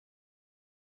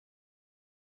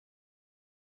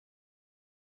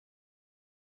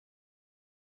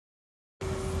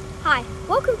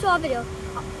Welcome to our video.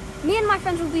 Me and my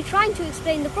friends will be trying to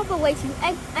explain the proper way to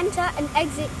enter and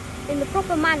exit in the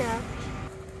proper manner.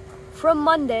 From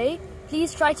Monday,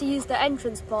 please try to use the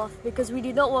entrance path because we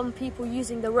do not want people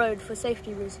using the road for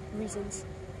safety reasons.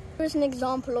 Here's an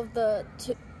example of the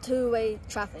two-way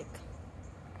traffic.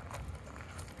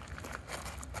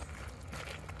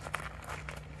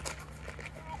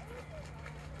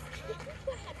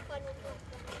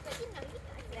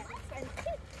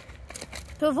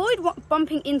 To avoid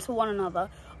bumping into one another,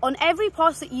 on every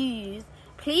path that you use,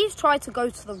 please try to go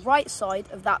to the right side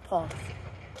of that path.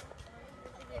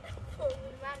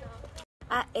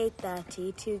 At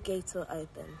 8:30, 2 gates will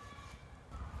open.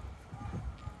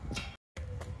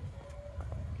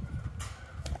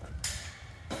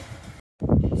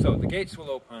 So the gates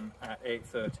will open at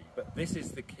 8:30, but this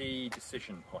is the key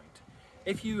decision point.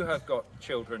 If you have got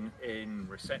children in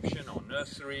reception or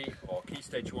nursery or Key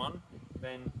Stage 1,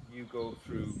 then you go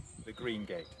through the green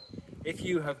gate. If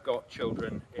you have got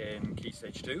children in Key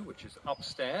Stage 2, which is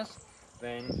upstairs,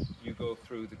 then you go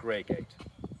through the grey gate.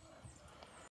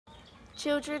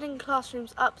 Children in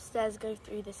classrooms upstairs go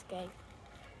through this gate.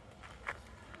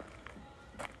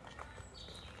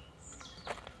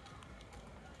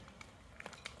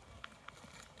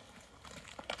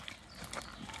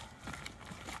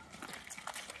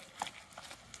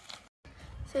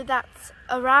 So that's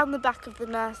around the back of the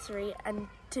nursery and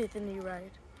to the new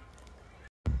road.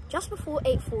 Just before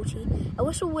 8:40, a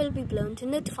whistle will be blown to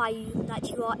notify you that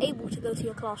you are able to go to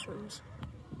your classrooms.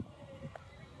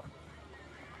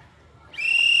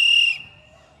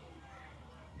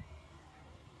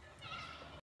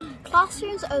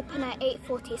 Classrooms open at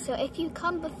 8:40, so if you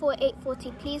come before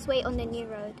 8:40, please wait on the new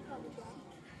road.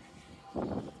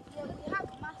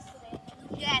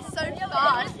 Yeah, so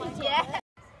fast. Yeah.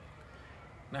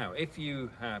 Now, if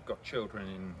you have got children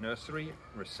in nursery,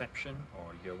 reception,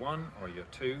 or year 1 or year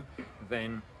 2,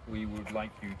 then we would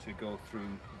like you to go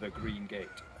through the green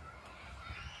gate.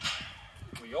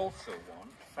 We also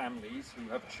want families who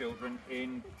have children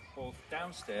in both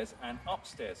downstairs and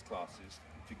upstairs classes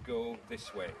to go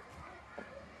this way.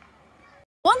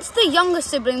 Once the younger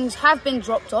siblings have been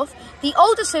dropped off, the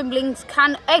older siblings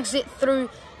can exit through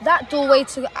that doorway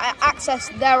to access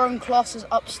their own classes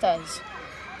upstairs.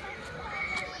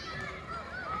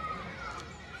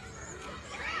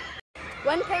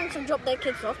 When parents have dropped their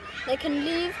kids off, they can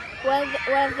leave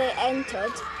where they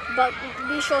entered, but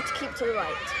be sure to keep to the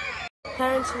right.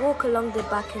 Parents walk along the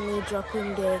balcony,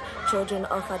 dropping their children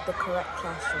off at the correct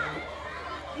classroom.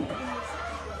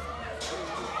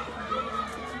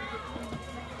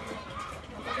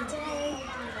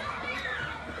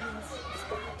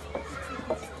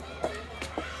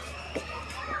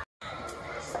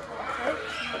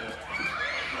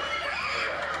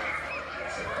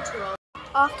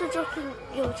 After dropping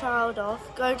your child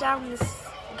off, go down the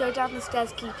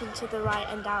stairs, keeping to the right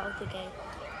and out of the gate.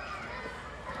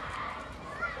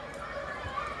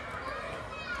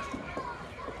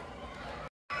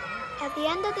 At the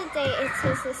end of the day, it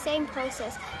is the same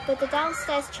process, but the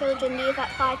downstairs children leave at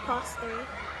 3:05.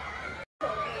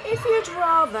 If you'd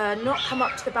rather not come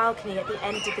up to the balcony at the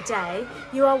end of the day,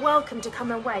 you are welcome to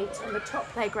come and wait on the top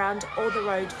playground or the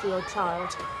road for your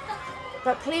child.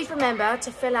 But please remember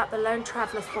to fill out the Lone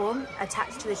Traveller form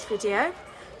attached to this video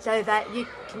so that you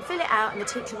can fill it out and the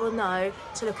teacher will know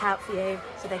to look out for you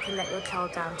so they can let your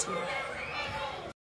child down to you.